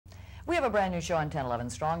We have a brand new show on 1011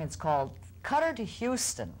 Strong. It's called Cutter to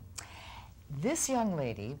Houston. This young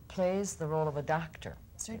lady plays the role of a doctor.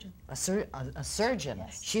 Surgeon. A surgeon.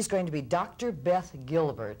 Yes. She's She's going to be Dr. Beth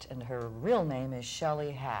Gilbert, and her real name is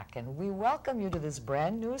Shelley Hack. And we welcome you to this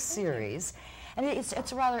brand new series. And it's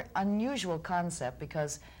a rather unusual concept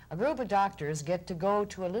because a group of doctors get to go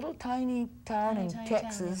to a little tiny town in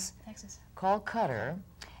Texas called Cutter,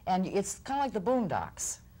 and it's kind of like the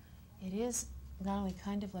Boondocks. It is not only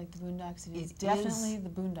kind of like the Boondocks, it is definitely the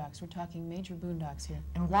Boondocks. We're talking major Boondocks here.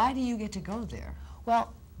 And why do you get to go there?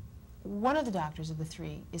 Well, one of the doctors of the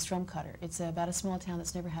three is from Cutter. It's about a small town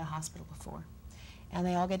that's never had a hospital before. And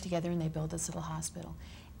they all get together and they build this little hospital.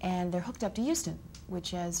 And they're hooked up to Houston,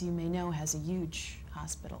 which, as you may know, has a huge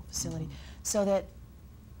hospital facility, so that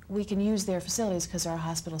we can use their facilities because our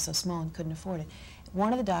hospital is so small and couldn't afford it.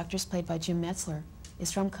 One of the doctors, played by Jim Metzler,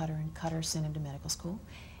 is from Cutter, and Cutter sent him to medical school.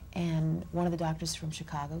 And one of the doctors is from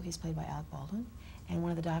Chicago. He's played by Alec Baldwin. And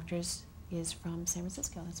one of the doctors is from San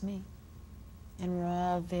Francisco. That's me. And we're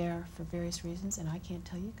all there for various reasons, and I can't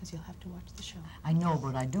tell you because you'll have to watch the show. I know,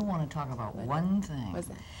 but I do want to talk about one thing. What's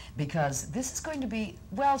that? Because this is going to be,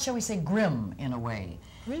 well, shall we say grim in a way.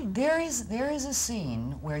 Grim? There is a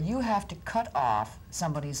scene where you have to cut off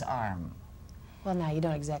somebody's arm. Well, now you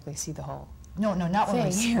don't exactly see the whole No, not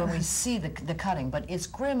when thing. we see the cutting, but it's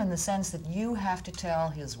grim in the sense that you have to tell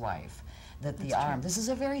his wife that the arm, this is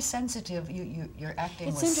a very sensitive, your acting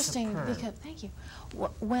was superb. It's interesting because, thank you.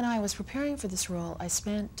 When I was preparing for this role, I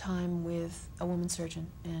spent time with a woman surgeon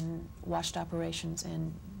and watched operations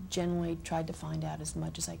and generally tried to find out as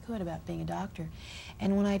much as I could about being a doctor.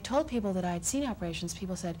 And when I told people that I had seen operations,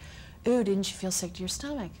 people said, "Ooh, didn't you feel sick to your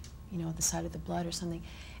stomach? You know, at the sight of the blood or something."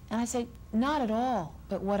 And I said, not at all,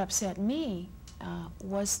 but what upset me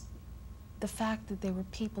was the fact that there were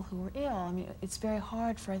people who were ill. I mean, it's very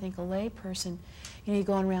hard for, I think, a lay person. You know, you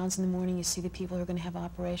go on rounds in the morning, you see the people who are going to have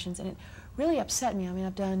operations, and it really upset me. I mean,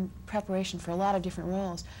 I've done preparation for a lot of different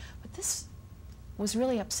roles, but this was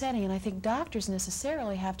really upsetting, and I think doctors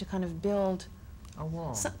necessarily have to kind of build a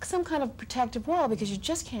wall, some kind of protective wall, because you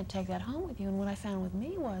just can't take that home with you. And what I found with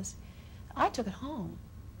me was, I took it home.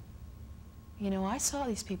 You know, I saw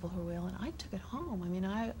these people who were ill, and I took it home. I mean,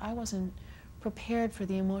 I wasn't prepared for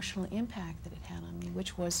the emotional impact that it had on me,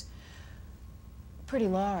 which was pretty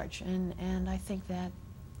large. And I think that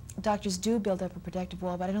doctors do build up a protective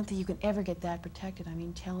wall, but I don't think you can ever get that protected. I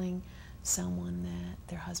mean, telling someone that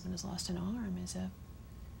their husband has lost an arm is a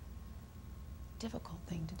difficult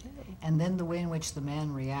thing to do. And then the way in which the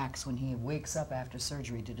man reacts when he wakes up after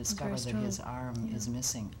surgery to discover that his arm is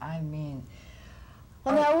missing. I mean...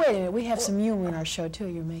 Well, now, wait a minute. We have some humor in our show, too.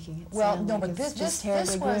 You're making it sound no, like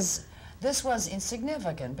but this was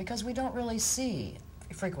insignificant because we don't really see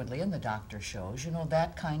frequently in the doctor shows, you know,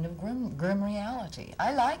 that kind of grim reality.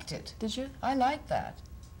 I liked it. Did you? I liked that.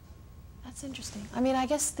 That's interesting. I mean, I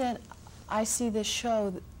guess that I see this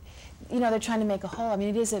show, you know, they're trying to make a whole. I mean,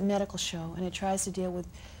 it is a medical show, and it tries to deal with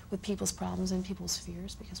people's problems and people's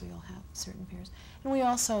fears, because we all have certain fears. And we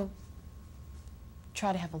also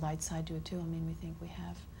try to have a light side to it, too. I mean, we think we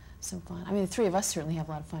have some fun. I mean, the three of us certainly have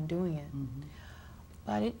a lot of fun doing it.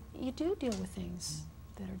 But you do deal with things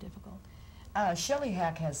that are difficult. Shelley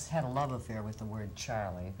Hack has had a love affair with the word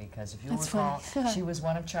Charlie, because if you That's recall, funny. she was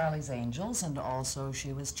one of Charlie's angels, and also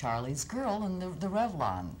she was Charlie's girl in the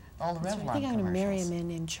Revlon, all the Revlon commercials. I think I'm going to marry a man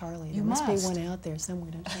named Charlie. You there must be must. one out there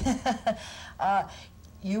somewhere, don't you?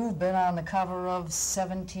 You've been on the cover of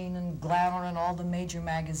 17 and Glamour and all the major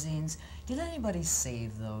magazines. Did anybody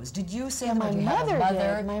save those? Did you save them? My or do you mother have a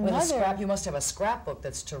mother did. My with a mother. scrap? You must have a scrapbook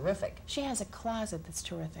that's terrific. She has a closet that's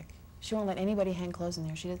terrific. She won't let anybody hang clothes in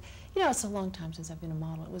there. She does. You know, it's a long time since I've been a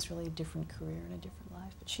model. It was really a different career and a different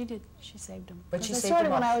life. But she did. She saved them. But she I saved started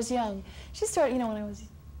them when all. I was young. She started, you know, when I was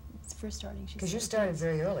first starting. Because you started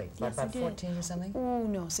very early, yes, about 14 or something? Oh,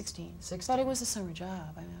 no, 16. 16. But it was a summer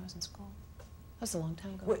job. I mean, I was in school. That was a long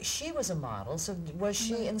time ago. Well, she was a model, so was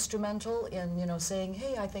she instrumental in, you know, saying,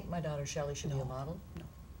 hey, I think my daughter Shelley should be a model? No,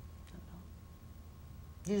 not at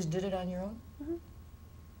all. You just did it on your own?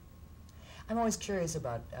 I'm always curious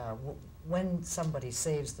about when somebody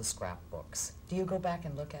saves the scrapbooks. Do you go back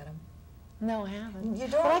and look at them? No, I haven't. You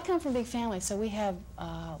don't? But I come from a big family, so we have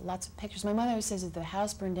lots of pictures. My mother always says if the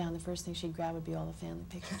house burned down, the first thing she'd grab would be all the family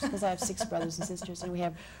pictures, because I have 6 brothers and sisters, and we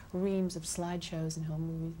have reams of slideshows and home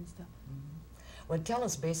movies and stuff. Well, tell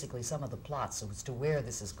us basically some of the plots as to where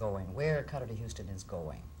this is going, where Cutter to Houston is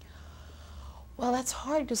going. Well, that's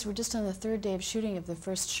hard because we're just on the 3rd day of shooting of the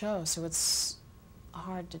first show, so it's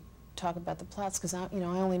hard to talk about the plots because I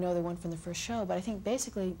only know the one from the first show. But I think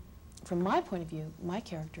basically, from my point of view, my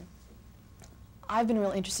character, I've been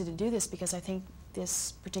real interested to do this because I think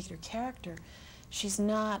this particular character, she's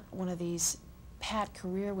not one of these pat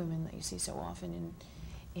career women that you see so often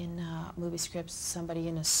in movie scripts, somebody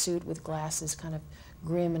in a suit with glasses, kind of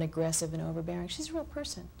grim and aggressive and overbearing. She's a real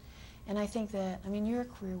person. And I think that, I mean, you're a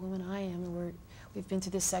career woman, I am, and we've been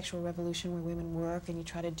through this sexual revolution where women work and you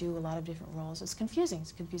try to do a lot of different roles. It's confusing.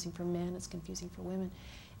 It's confusing for men, it's confusing for women.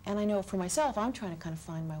 And I know for myself, I'm trying to kind of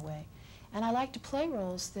find my way. And I like to play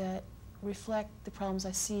roles that reflect the problems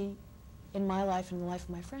I see in my life and the life of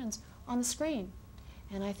my friends on the screen.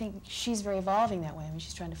 And I think she's very evolving that way. I mean,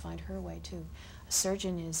 she's trying to find her way, too. A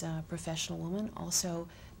surgeon is a professional woman. Also,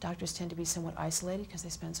 doctors tend to be somewhat isolated because they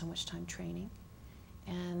spend so much time training.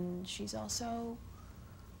 And she's also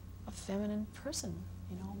a feminine person,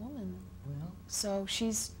 you know, a woman. Well, so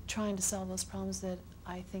she's trying to solve those problems that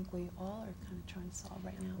I think we all are kind of trying to solve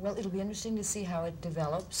right now. well, it'll be interesting to see how it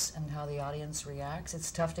develops and how the audience reacts.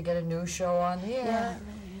 It's tough to get a new show on the air. Yeah, it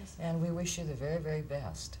really is. And we wish you the very, very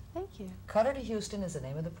best. Thank you. Cutter to Houston is the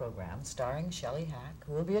name of the program, starring Shelley Hack,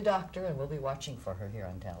 who will be a doctor, and we'll be watching for her here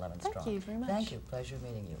on 1011 Strong. Thank you very much. Thank you. Pleasure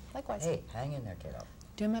meeting you. Likewise. Hey, hang in there, kiddo.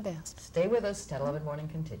 Doing my best. Stay with us. 1011 Morning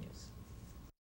continues.